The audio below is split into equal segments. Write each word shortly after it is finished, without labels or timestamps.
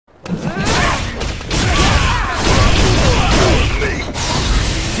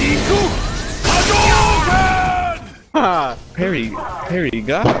Perry,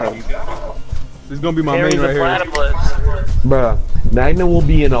 God. This is gonna be my main right here. Bruh, Magna will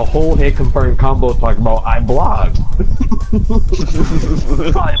be in a whole head confirmed combo talking about I blocked.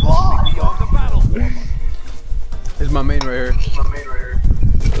 This is my main right here.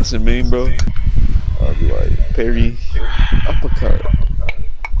 That's your main, bro. I'll be like, Perry, uppercut,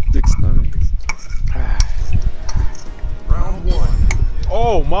 6'9". Round one.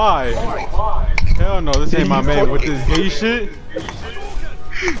 Oh my! Hell no, this ain't my main with this gay shit.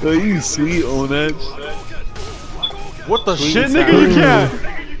 Oh, you sweet Onnach. What the shit, nigga? You can't.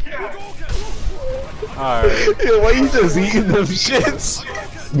 Alright. Yo, why you just eating them shits?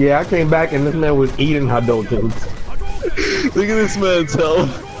 Yeah, I came back and this man was eating Hadokens. Look at this man's health.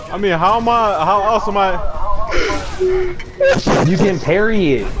 I mean, how else am I? You can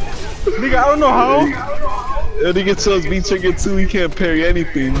parry it. Nigga, I don't know how. And he gets chose V-trigger too, he can't parry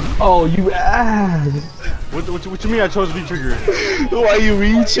anything. Oh, you ass. What you mean I chose V-trigger? Why you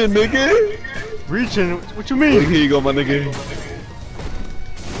reaching, nigga? Reaching? What you Oh, mean? here you go, my nigga.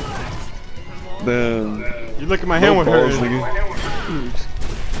 Damn. You look at my hand with balls, her. nigga.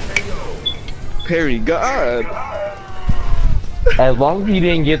 Perry, God. As long as he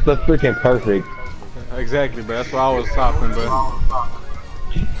didn't get the freaking perfect. Exactly, but that's why I was stopping, but.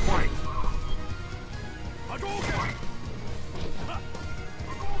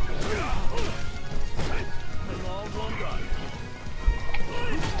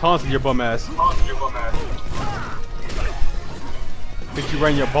 Taunting your bum ass. Think you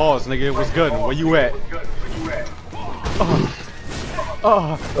ran your balls, nigga. What's good? Where you at?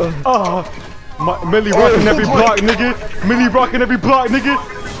 Millie rocking every block, nigga. Millie rocking every block, nigga.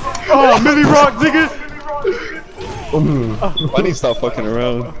 Oh, Millie rock, nigga. Why do you stop fucking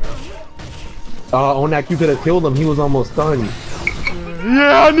around? Onnach, you could have killed him. He was almost stunned.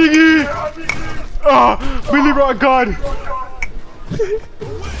 Yeah, nigga. Millie rock, God.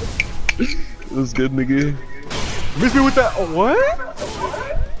 It was good, nigga. Miss me with that. What?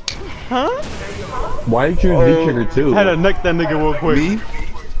 Huh? Why did you choose V-trigger too? Had to neck that nigga real quick. Me?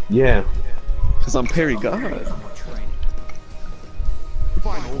 Yeah. Cause I'm Perry, God.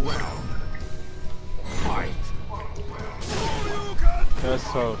 Final round. Fight. That's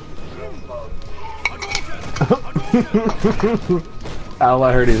so. All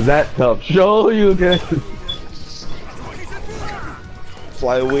I heard is that tough. Show you guys.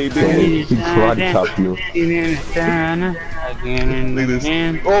 Fly away, baby. He karate chopped you. Again and Look at this.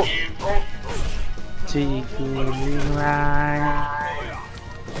 again. Oh!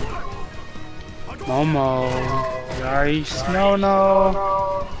 Momo, are you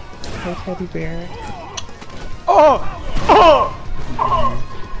no? Hey, teddy bear. Oh!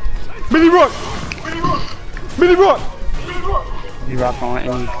 Millie rock! Millie rock! You rock on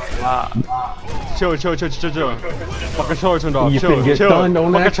any flop. Chill. My controller turned off. You Chill. finna get stunned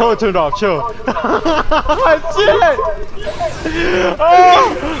on My that? controller turned off. Chill. Shit!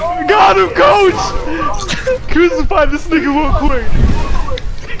 Oh! Got him, coach! Crucify this nigga real quick.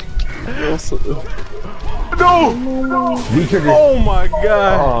 No! V-trigger. Oh my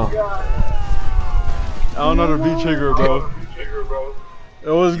god. Oh. I don't know the V-trigger, bro. It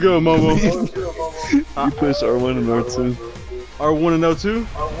was good, Momo. You push R1 and R2. R1 and L2?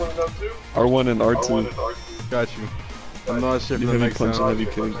 R1 and R2. Got you. I know that shit for You the heavy next punch and time. heavy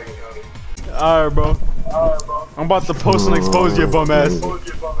kick. Alright, bro. I'm about to post and expose your bum ass.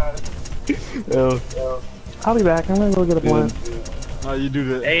 I'll be back. I'm gonna go get a blunt. How you do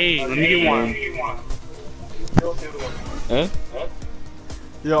that? Hey, let me get one. Huh?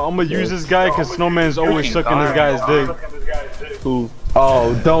 Yo, I'm gonna use this guy because Snowman's always sucking this guy's dick. Who?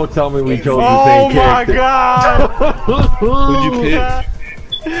 Oh, don't tell me we chose the Oh same my character. god! Who'd you pick?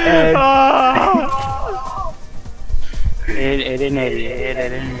 Ed.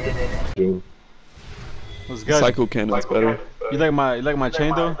 What's good? Psycho Cannon's better. You like my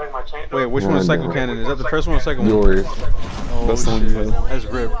chain though? Wait, which one is Psycho Cannon? Is that the first one or the second one? Yours. Oh, That's the one you have. That's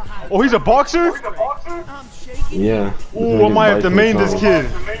rip. Oh, he's a boxer? Yeah. Ooh, I might have to main this kid.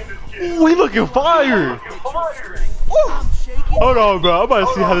 Ooh, he looking fire! Ooh. Hold on, bro. I'm about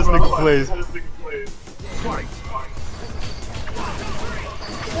to see how this nigga plays.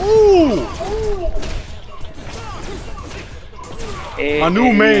 Ooh! My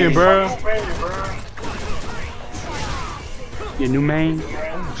new main, bro. Your new main?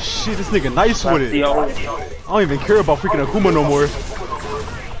 Shit, this nigga nice with it. Yo. I don't even care about freaking Akuma no more.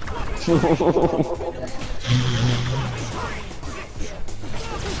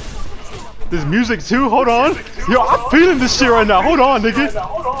 This music too? Hold on. Yo, I'm feeling this shit right now. Hold on, nigga.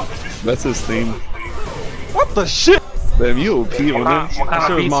 That's his theme. What the shit? Damn, you OP on that. What kind That of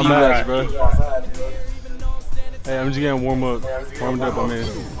shit was beats my you match, got? bro. Hey, I'm just getting warmed up, I mean.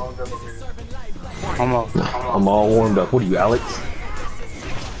 I'm all warmed up. What are you, Alex?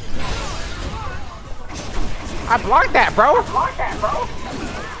 I blocked that, bro.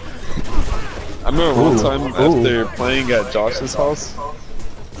 I remember one time after playing at Josh's house,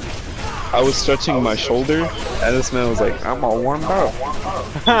 I was stretching my shoulder, and this man was like, "I'm all warmed up."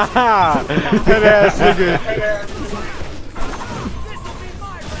 That ass nigga.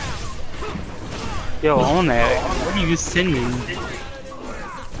 Yo, on that. What are you sending?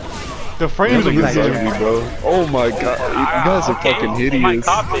 The frames are Look at this good. ugly, bro. Oh my god, you guys are fucking hideous.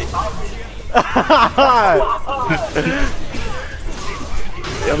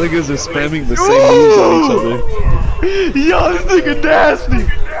 Y'all niggas are spamming the same moves on each other. Yo, this nigga nasty.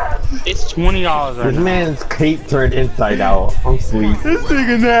 It's $20 right This now. man's cape turned inside out. I'm sweet. This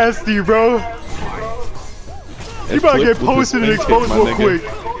nigga nasty, bro. You about to get posted and exposed real quick.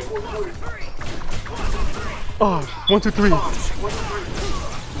 Oh, 1, 2, 3.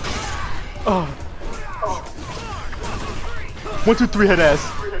 Oh. 1, 2, 3 head ass.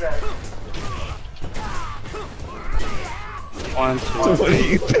 1, 2. What are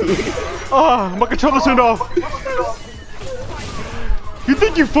you doing? Oh, my controller turned off. You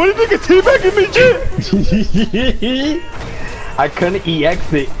think you funny, nigga? Teabagging me, shit? I couldn't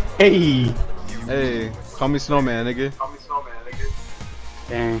EX it. Hey. Hey, call me Snowman, nigga.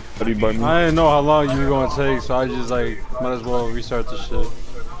 Dang. Buddy button. I didn't know how long you were gonna take, so I just like might as well restart the shit.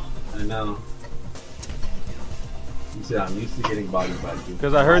 I know. You said I'm used to getting bodied by you.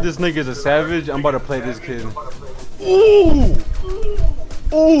 Cause I heard this nigga is a savage. I'm about to play this kid. Ooh,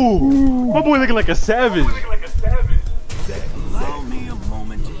 ooh, my boy looking like a savage.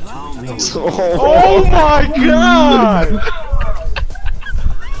 Oh my god!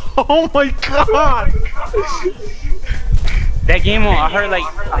 Oh my god! That game on, I heard like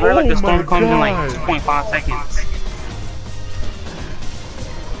the Oh storm my comes in like God. 2.5 seconds.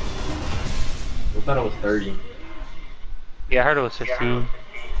 I thought it was 30. Yeah, I heard it was 15.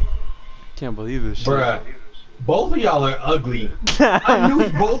 Can't believe this shit. Bruh, both of y'all are ugly. I knew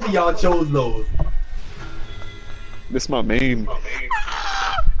both of y'all chose those. This my main.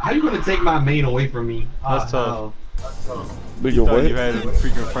 How you gonna take my main away from me? That's tough. Nigga, Thought what? you had a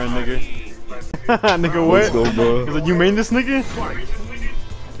freaking friend, nigga. Nigga, Let's what? go, bro. He's like, you made this nigga?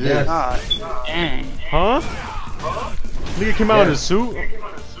 Yes. God dang. Huh? Nigga came out in a suit?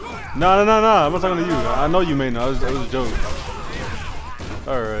 No, I'm not talking to you. I know you made it. It was a joke.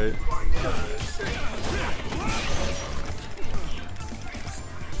 Alright.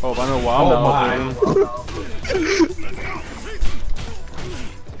 Oh, I know why I'm not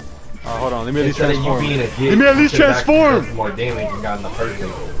hold on. Let me at least transform. Let me at least transform! More damage you got in the first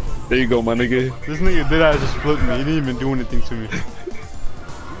place. There you go, my nigga. This nigga did I just flipped me. He didn't even do anything to me.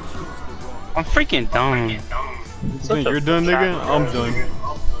 I'm freaking done. You think you're done, nigga? I'm done.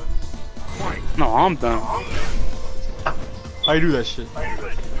 No, I'm done. How you do that shit?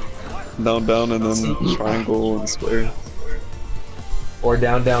 Down, down, and then triangle and square. Or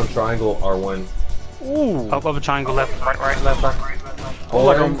down, down, triangle, R1. Ooh. Up, up, a triangle, left, right, left, right.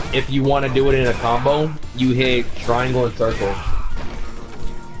 Or if you want to do it in a combo, you hit triangle and circle.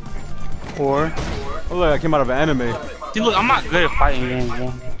 Or, Oh look, I came out of an anime. see, look, I'm not good at fighting games,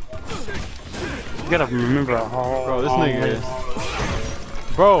 bro. You gotta remember a whole. Bro, this nigga is.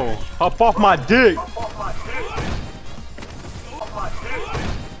 Bro, hop off my dick!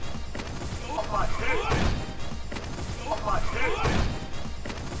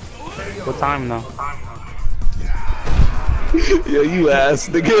 What time though? Yeah, you ass,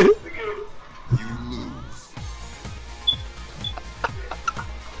 nigga.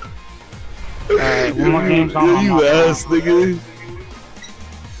 Alright, one more game. Yeah, you ass, nigga.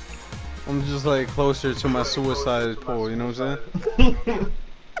 I'm just like closer to my suicide pool, you know what I'm saying?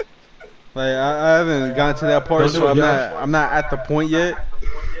 Like I haven't gotten to that part, so I'm not at the point yet.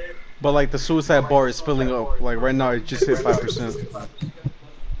 But like the suicide bar is filling up. Like right now, it just hit 5%.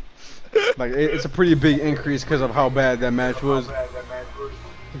 Like it's a pretty big increase because of how bad that match was.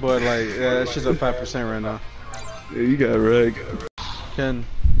 But like yeah, it's just at 5% right now. Yeah, you got reg.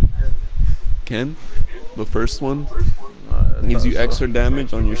 Ken, the first one gives you extra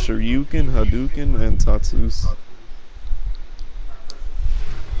damage on your Shoryuken, Hadouken, and Tatsus.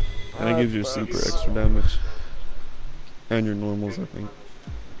 And it gives you super extra damage. And your normals, I think.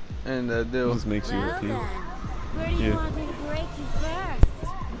 And that deal. Just makes you OP. Where do you Yeah. want me to break you first?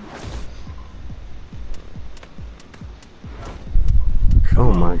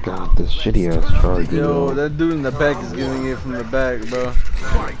 Oh my god, this shitty ass charge. Yo, that dude in the back is giving it from the back, bro.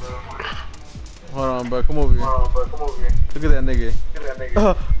 Hold on, bro. Come over here. Look at that nigga.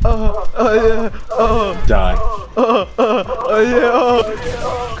 Die. Yeah,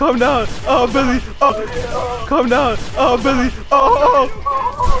 calm down. Oh, Billy. Oh, calm down. Oh, Billy. Oh.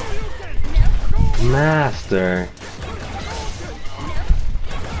 Master.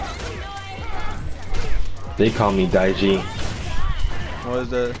 They call me Daiji. What is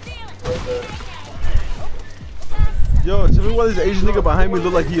that? Yo, tell me why this Asian nigga behind me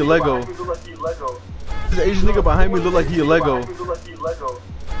look like he a Lego. This Asian nigga behind me look like he a Lego.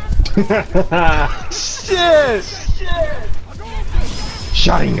 Shit!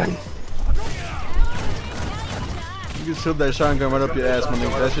 Shotgun. You can shove that shotgun right up your ass, my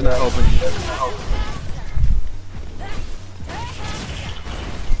nigga. That shit not helping you.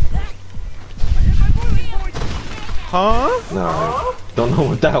 Huh? No, don't know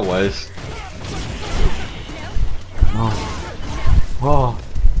what that was.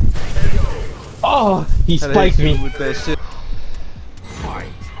 Oh, he Had to spiked hit you me. with that shit.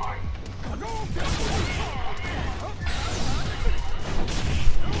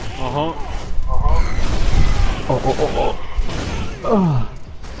 Oh.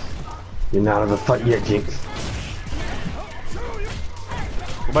 You're not out of the fight yet, Jinx.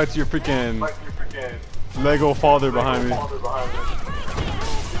 Go back to your freaking Lego father behind me.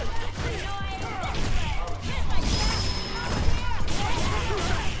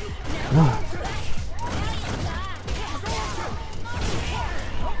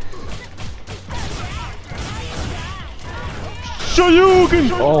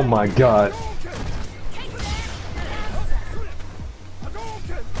 Shoryuken! Oh my god.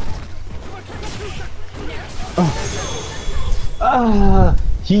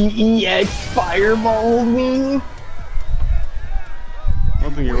 He EX fireballed me. I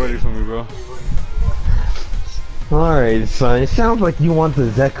don't think you're ready for me, bro. Alright, son. It sounds like you want the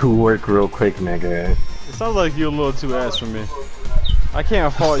Zeku work real quick, nigga. It sounds like you're a little too ass for me. I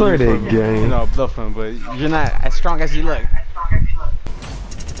can't fault you Sorta, for gang. you know, bluffing, but you're not as strong as you look.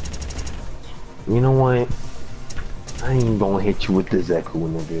 You know what? I ain't gonna hit you with the Zeku,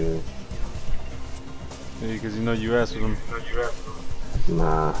 nigga. Yeah, because you know you ass with him.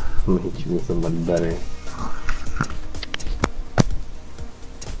 Nah, I'm gonna hit you with somebody better.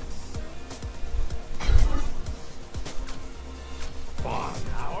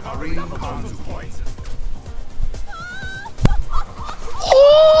 Three comes poison.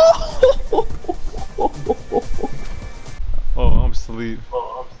 Oh, I'm asleep.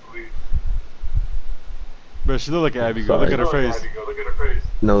 Bro, she look like Abigail. Look at her face.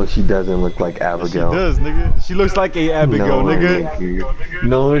 No, she doesn't look like She Abigail. does, nigga. She looks like a Abigail, No, nigga.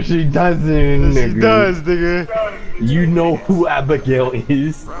 No, she doesn't, She nigga. does, nigga. You know who Abigail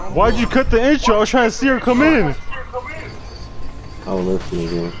is. Why'd you cut the intro? I was trying to see her come in. Oh, listen,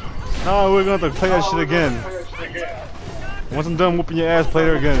 nigga. Nah, we're gonna have to play that shit again. Once I'm done whooping your ass, play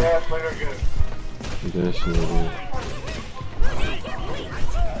her again. This nigga.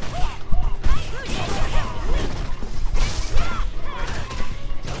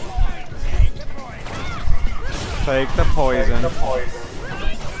 Take the poison.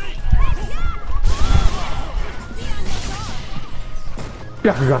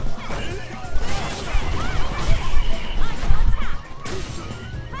 Byakugan.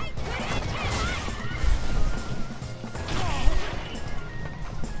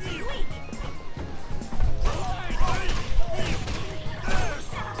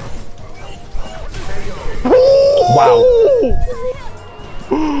 Wow.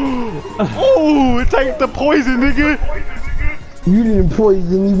 Oh, take the poison, nigga. You didn't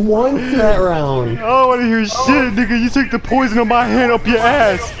poison me once that round. I don't wanna hear shit, nigga. You took the poison on my hand up your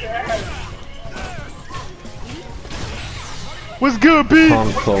ass. What's good, B?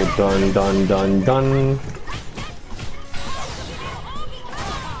 I'm so done.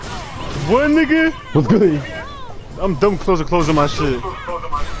 What, nigga? What's good? I'm dumb closing my shit.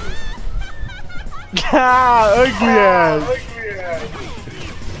 Ah, ugly ass.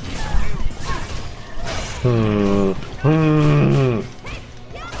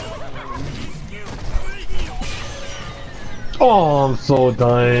 Oh, I'm so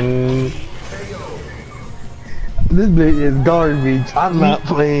done. This bitch is garbage. I'm not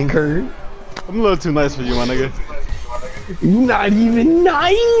playing her. I'm a little too nice for you, my nigga. You're not even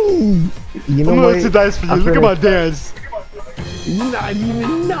nice. You know I'm a what? little too nice for you. Look at my dance. You're not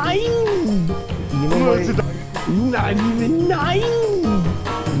even nice. You know I'm a what? little too You're not even nice.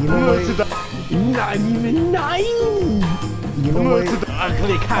 You know what? You're not even nice. You know what?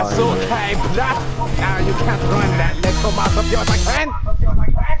 Ugly castle type that. Now you can't run that little mouth of yours again.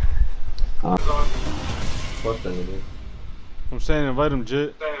 What's that nigga? I'm saying invite him,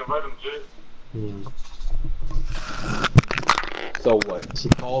 Jit. So what?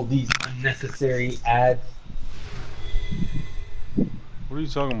 All these unnecessary ads. What are you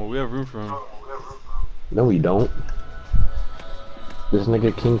talking about? We have room for him. No, we don't. This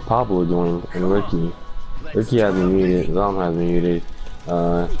nigga King Pablo joined and Ricky. Ricky has me muted. Zom has me muted.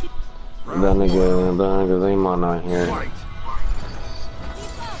 That nigga Zaymon not here.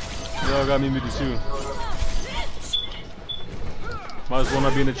 Y'all got me muted too. Might as well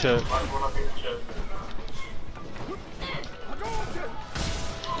not be in the chat.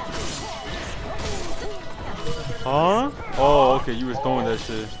 Huh? Oh, okay, you was throwing that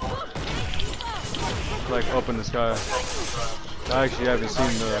shit. Like up in the sky. I actually haven't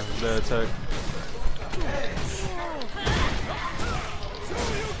seen the attack.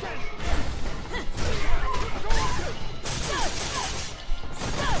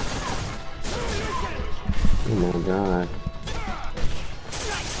 Oh my god.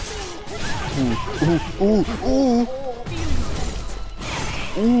 Ooh.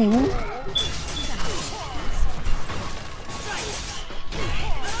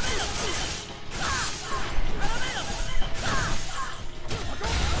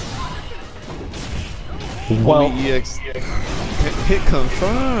 Well, EX hit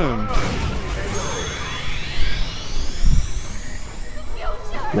confirmed.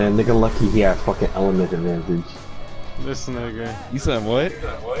 man, nigga lucky he has fucking element advantage. This nigga. You said what?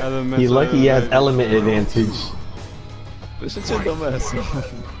 He lucky he has element advantage. This shit your dumb ass.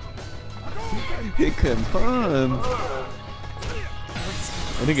 Hit confirmed.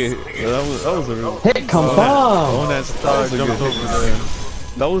 I think that was a real Hit confirmed. Oh, that star Jumped jumped over over there.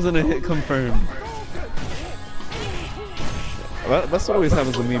 That wasn't a hit confirmed. That's what always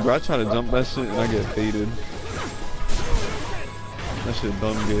happens to me, bro. I try to jump that shit and I get faded. That shit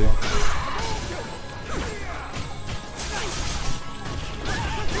dumb good.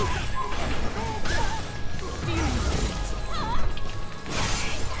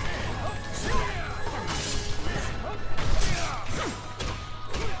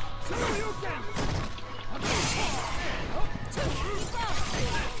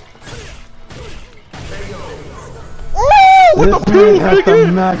 With a This man piece, has the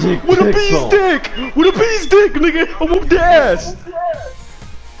nigga! magic With a pixel. piece dick! With a piece dick, nigga! I whooped the ass!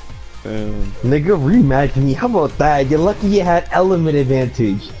 Nigga rematch me. How about that? You're lucky you had element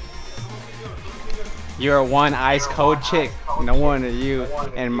advantage. You're one ice cold chick. No wonder you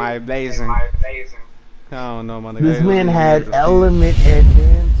and my blazing. I don't know, my nigga. This man had element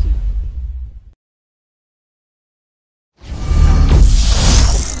advantage.